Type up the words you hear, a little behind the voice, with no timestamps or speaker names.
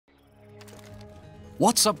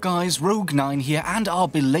What's up guys, Rogue9 here, and our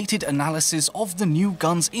belated analysis of the new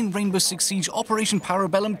guns in Rainbow Six Siege Operation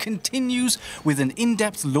Parabellum continues with an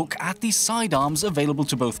in-depth look at the sidearms available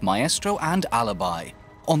to both Maestro and Alibi.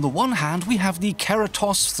 On the one hand, we have the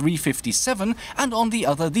Keratos 357 and on the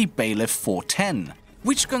other the Bailiff 410.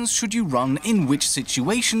 Which guns should you run in which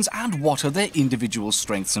situations and what are their individual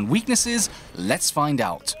strengths and weaknesses? Let's find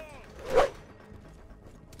out.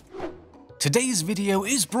 Today's video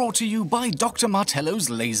is brought to you by Dr. Martello's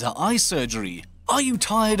Laser Eye Surgery. Are you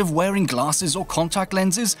tired of wearing glasses or contact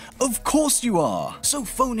lenses? Of course you are! So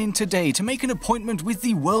phone in today to make an appointment with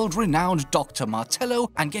the world-renowned Dr. Martello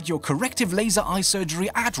and get your corrective laser eye surgery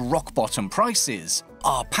at rock-bottom prices.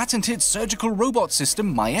 Our patented surgical robot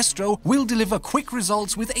system, Maestro, will deliver quick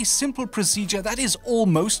results with a simple procedure that is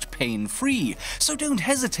almost pain-free. So don't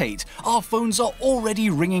hesitate, our phones are already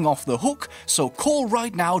ringing off the hook, so call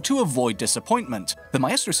right now to avoid disappointment. The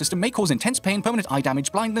Maestro system may cause intense pain, permanent eye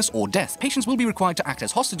damage, blindness, or death. Patients will be required to act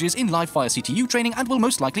as hostages in live-fire CTU training and will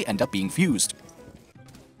most likely end up being fused.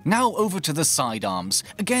 Now over to the sidearms.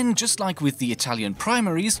 Again, just like with the Italian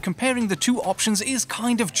primaries, comparing the two options is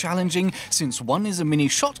kind of challenging since one is a mini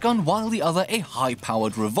shotgun while the other a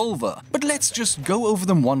high-powered revolver. But let's just go over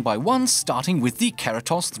them one by one, starting with the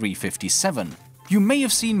Keratos 357. You may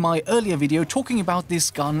have seen my earlier video talking about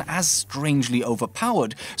this gun as strangely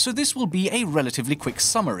overpowered, so this will be a relatively quick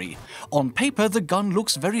summary. On paper, the gun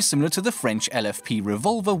looks very similar to the French LFP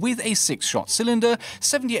revolver with a 6-shot cylinder,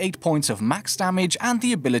 78 points of max damage, and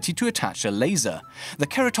the ability to attach a laser. The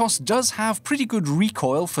Keratos does have pretty good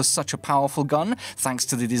recoil for such a powerful gun, thanks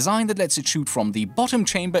to the design that lets it shoot from the bottom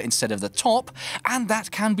chamber instead of the top, and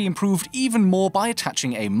that can be improved even more by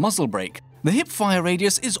attaching a muzzle brake. The hip fire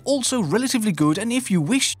radius is also relatively good, and if you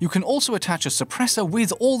wish, you can also attach a suppressor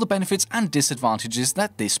with all the benefits and disadvantages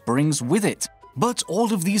that this brings with it. But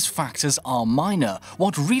all of these factors are minor.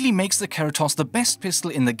 What really makes the Keratos the best pistol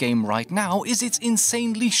in the game right now is its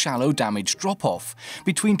insanely shallow damage drop-off.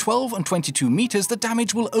 Between 12 and 22 meters, the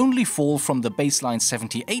damage will only fall from the baseline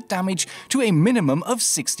 78 damage to a minimum of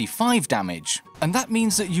 65 damage. And that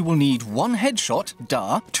means that you will need 1 headshot,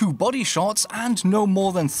 duh, 2 body shots, and no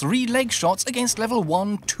more than 3 leg shots against level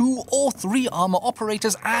 1, 2, or 3 armor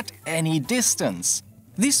operators at any distance.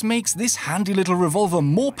 This makes this handy little revolver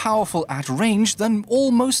more powerful at range than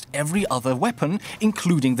almost every other weapon,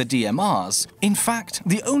 including the DMRs. In fact,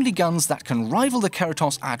 the only guns that can rival the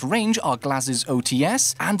Keratos at range are Glaz's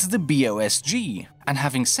OTS and the BOSG. And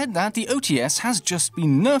having said that, the OTS has just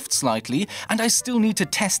been nerfed slightly, and I still need to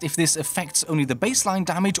test if this affects only the baseline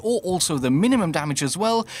damage or also the minimum damage as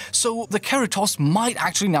well, so the Keratos might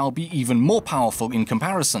actually now be even more powerful in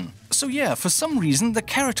comparison. So yeah, for some reason the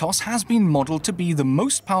Keratos has been modeled to be the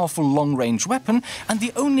most powerful long-range weapon, and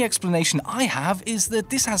the only explanation I have is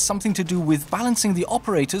that this has something to do with balancing the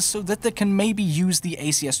operators so that they can maybe use the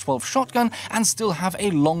ACS-12 shotgun and still have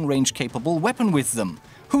a long-range capable weapon with them.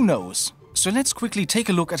 Who knows? So let's quickly take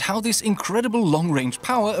a look at how this incredible long-range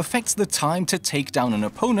power affects the time to take down an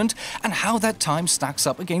opponent and how that time stacks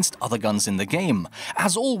up against other guns in the game.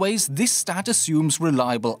 As always, this stat assumes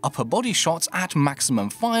reliable upper body shots at maximum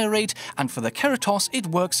fire rate, and for the Keratos it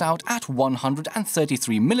works out at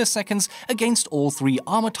 133 milliseconds against all 3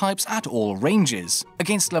 armor types at all ranges.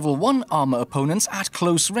 Against level 1 armor opponents at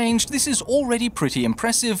close range, this is already pretty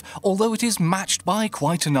impressive, although it is matched by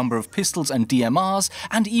quite a number of pistols and DMRs,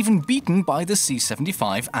 and even beaten by the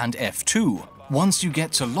C75 and F2. Once you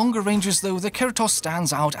get to longer ranges though, the Keratos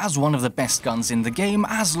stands out as one of the best guns in the game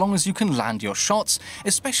as long as you can land your shots,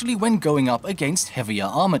 especially when going up against heavier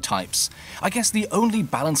armor types. I guess the only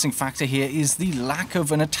balancing factor here is the lack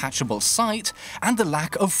of an attachable sight and the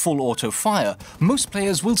lack of full auto fire. Most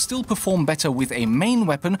players will still perform better with a main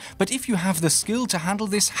weapon, but if you have the skill to handle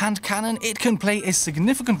this hand cannon, it can play a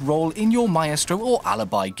significant role in your Maestro or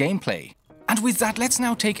Alibi gameplay. And with that, let's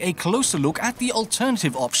now take a closer look at the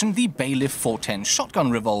alternative option, the Bailiff 410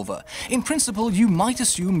 shotgun revolver. In principle, you might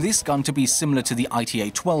assume this gun to be similar to the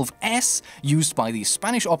ITA-12S used by the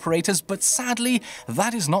Spanish operators, but sadly,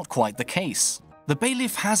 that is not quite the case. The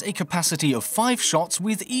Bailiff has a capacity of 5 shots,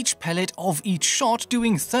 with each pellet of each shot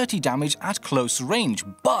doing 30 damage at close range,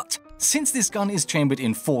 but since this gun is chambered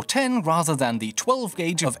in 410 rather than the 12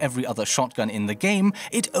 gauge of every other shotgun in the game,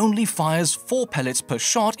 it only fires 4 pellets per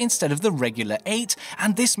shot instead of the regular 8,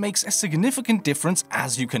 and this makes a significant difference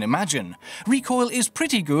as you can imagine. Recoil is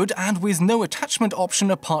pretty good, and with no attachment option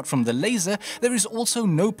apart from the laser, there is also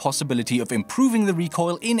no possibility of improving the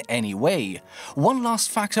recoil in any way. One last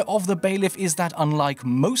factor of the Bailiff is that unlike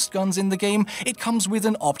most guns in the game, it comes with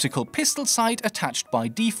an optical pistol sight attached by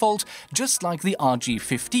default, just like the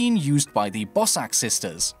RG-15 used by the Bossack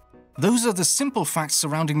sisters. Those are the simple facts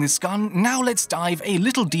surrounding this gun. Now let's dive a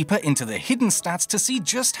little deeper into the hidden stats to see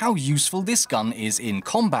just how useful this gun is in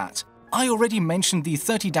combat. I already mentioned the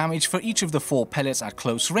 30 damage for each of the 4 pellets at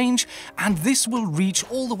close range, and this will reach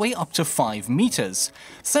all the way up to 5 meters.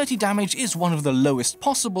 30 damage is one of the lowest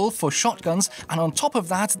possible for shotguns, and on top of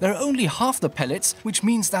that, there are only half the pellets, which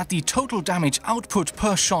means that the total damage output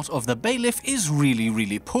per shot of the Bailiff is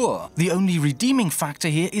really poor. The only redeeming factor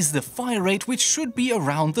here is the fire rate, which should be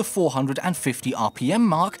around the 450 RPM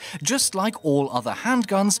mark, just like all other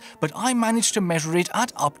handguns, but I managed to measure it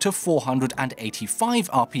at up to 485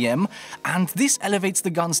 RPM, and this elevates the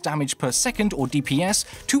gun's damage per second, or DPS,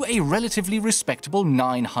 to a relatively respectable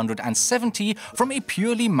 970 from a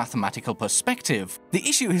purely mathematical perspective. The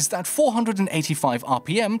issue is that 485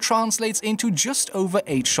 RPM translates into just over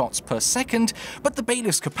 8 shots per second, but the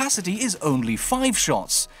Bailiff's capacity is only 5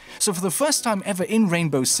 shots. So for the first time ever in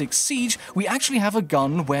Rainbow Six Siege, we actually have a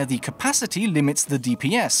gun where the capacity limits the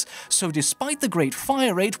DPS. So despite the great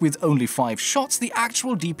fire rate with only 5 shots, the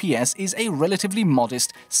actual DPS is a relatively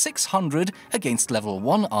modest 600 against level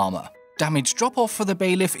 1 armor. Damage drop-off for the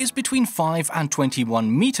Bailiff is between 5 and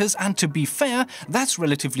 21 meters, and to be fair, that's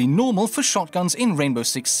relatively normal for shotguns in Rainbow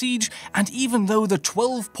Six Siege, and even though the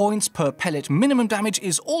 12 points per pellet minimum damage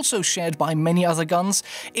is also shared by many other guns,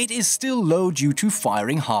 it is still low due to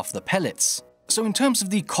firing half the pellets. So in terms of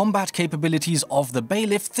the combat capabilities of the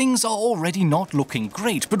Bailiff, things are already not looking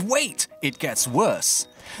great, but wait, it gets worse.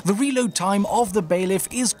 The reload time of the Bailiff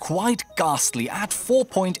is quite ghastly at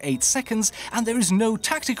 4.8 seconds, and there is no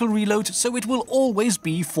tactical reload, so it will always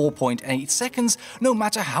be 4.8 seconds no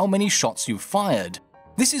matter how many shots you've fired.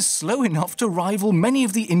 This is slow enough to rival many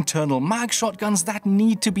of the internal mag shotguns that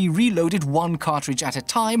need to be reloaded 1 cartridge at a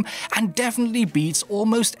time, and definitely beats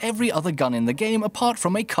almost every other gun in the game apart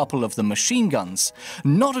from a couple of the machine guns.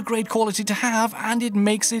 Not a great quality to have, and it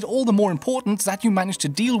makes it all the more important that you manage to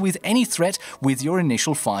deal with any threat with your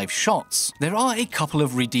initial 5 shots. There are a couple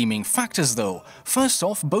of redeeming factors though. First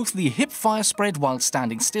off, both the hip fire spread while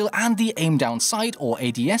standing still and the aim down sight or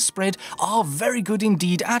ADS spread are very good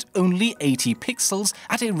indeed at only 80 pixels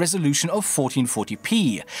at a resolution of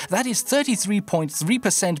 1440p. That is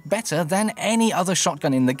 33.3% better than any other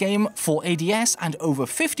shotgun in the game for ADS and over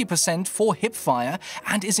 50% for hipfire,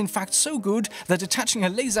 and is in fact so good that attaching a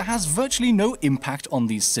laser has virtually no impact on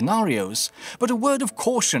these scenarios. But a word of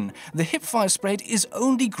caution, the hipfire spread is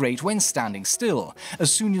only great when standing still.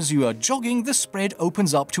 As soon as you are jogging, the spread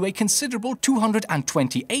opens up to a considerable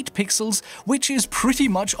 228 pixels, which is pretty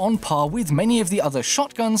much on par with many of the other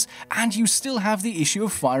shotguns, and you still have the issue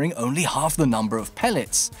of firing only half the number of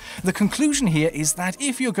pellets. The conclusion here is that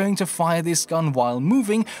if you're going to fire this gun while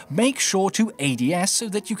moving, make sure to ADS so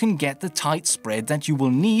that you can get the tight spread that you will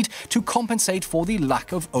need to compensate for the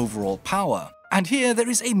lack of overall power. And here there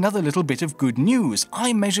is another little bit of good news.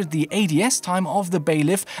 I measured the ADS time of the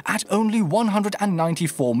Bailiff at only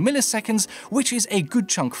 194 milliseconds, which is a good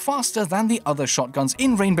chunk faster than the other shotguns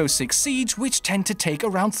in Rainbow Six Siege, which tend to take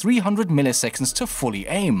around 300 milliseconds to fully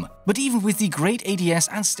aim. But even with the great ADS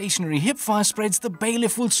and stationary hipfire spreads, the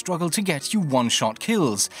Bailiff will struggle to get you one-shot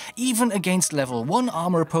kills. Even against level 1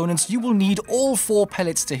 armor opponents, you will need all 4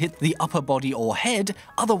 pellets to hit the upper body or head,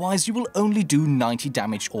 otherwise you will only do 90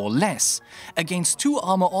 damage or less. Against 2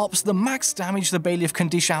 armor ops, the max damage the Bailiff can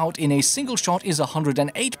dish out in a single shot is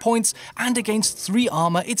 108 points, and against 3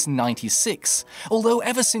 armor it's 96. Although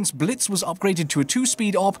ever since Blitz was upgraded to a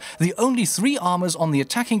 2-speed op, the only 3 armors on the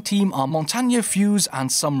attacking team are Montagne, Fuse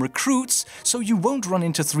and some recruits, so you won't run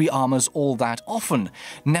into 3 armors all that often.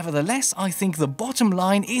 Nevertheless, I think the bottom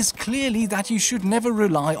line is clearly that you should never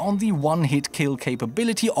rely on the one-hit kill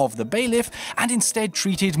capability of the Bailiff, and instead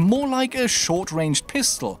treat it more like a short-ranged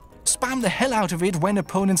pistol. Spam the hell out of it when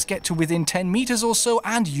opponents get to within 10 meters or so,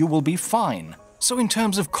 and you will be fine. So in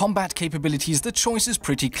terms of combat capabilities, the choice is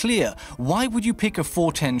pretty clear. Why would you pick a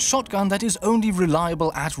 410 shotgun that is only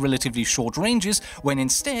reliable at relatively short ranges, when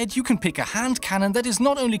instead you can pick a hand cannon that is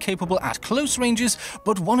not only capable at close ranges,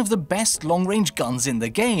 but one of the best long-range guns in the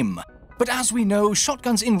game? But as we know,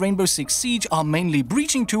 shotguns in Rainbow Six Siege are mainly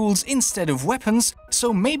breaching tools instead of weapons,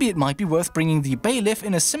 so maybe it might be worth bringing the Bailiff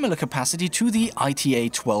in a similar capacity to the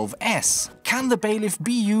ITA-12S. Can the Bailiff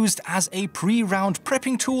be used as a pre-round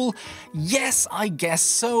prepping tool? Yes, I guess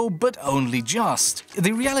so, but only just.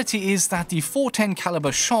 The reality is that the 410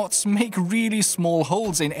 caliber shots make really small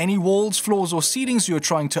holes in any walls, floors or ceilings you're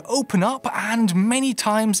trying to open up, and many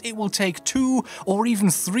times it will take 2 or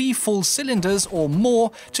even 3 full cylinders or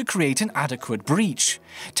more to create an adequate breach.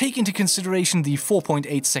 Take into consideration the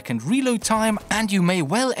 4.8 second reload time, and you you may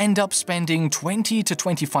well end up spending 20 to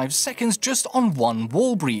 25 seconds just on one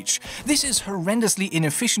wall breach. This is horrendously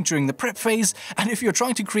inefficient during the prep phase, and if you're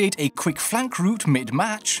trying to create a quick flank route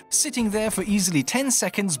mid-match, sitting there for easily 10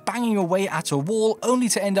 seconds banging away at a wall only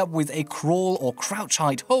to end up with a crawl or crouch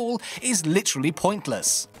height hole is literally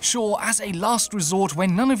pointless. Sure, as a last resort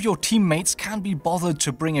when none of your teammates can be bothered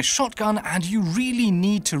to bring a shotgun and you really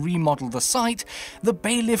need to remodel the site, the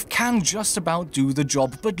Bailiff can just about do the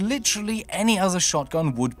job, but literally any other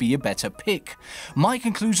shotgun would be a better pick. My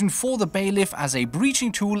conclusion for the Bailiff as a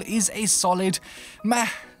breaching tool is a solid meh,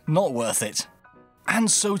 not worth it.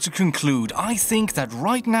 And so to conclude, I think that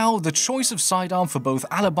right now the choice of sidearm for both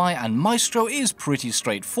Alibi and Maestro is pretty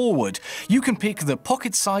straightforward. You can pick the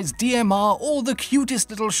pocket-sized DMR or the cutest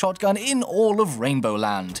little shotgun in all of Rainbow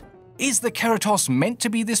Land. Is the Keratos meant to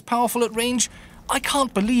be this powerful at range? I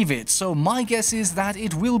can't believe it, so my guess is that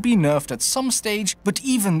it will be nerfed at some stage, but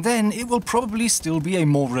even then it will probably still be a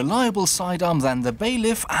more reliable sidearm than the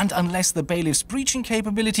Bailiff, and unless the Bailiff's breaching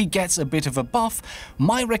capability gets a bit of a buff,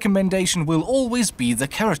 my recommendation will always be the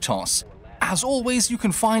Keratos. As always, you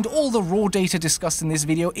can find all the raw data discussed in this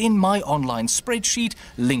video in my online spreadsheet,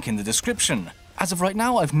 link in the description. As of right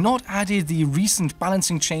now, I've not added the recent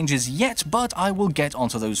balancing changes yet, but I will get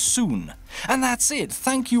onto those soon. And that's it.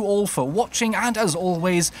 Thank you all for watching, and as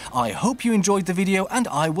always, I hope you enjoyed the video, and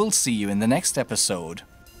I will see you in the next episode.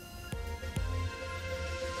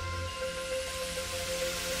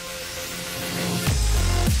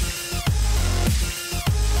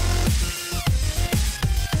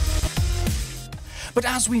 But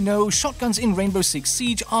as we know, shotguns in Rainbow Six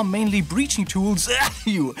Siege are mainly breaching tools.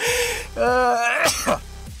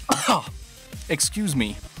 Excuse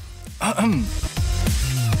me.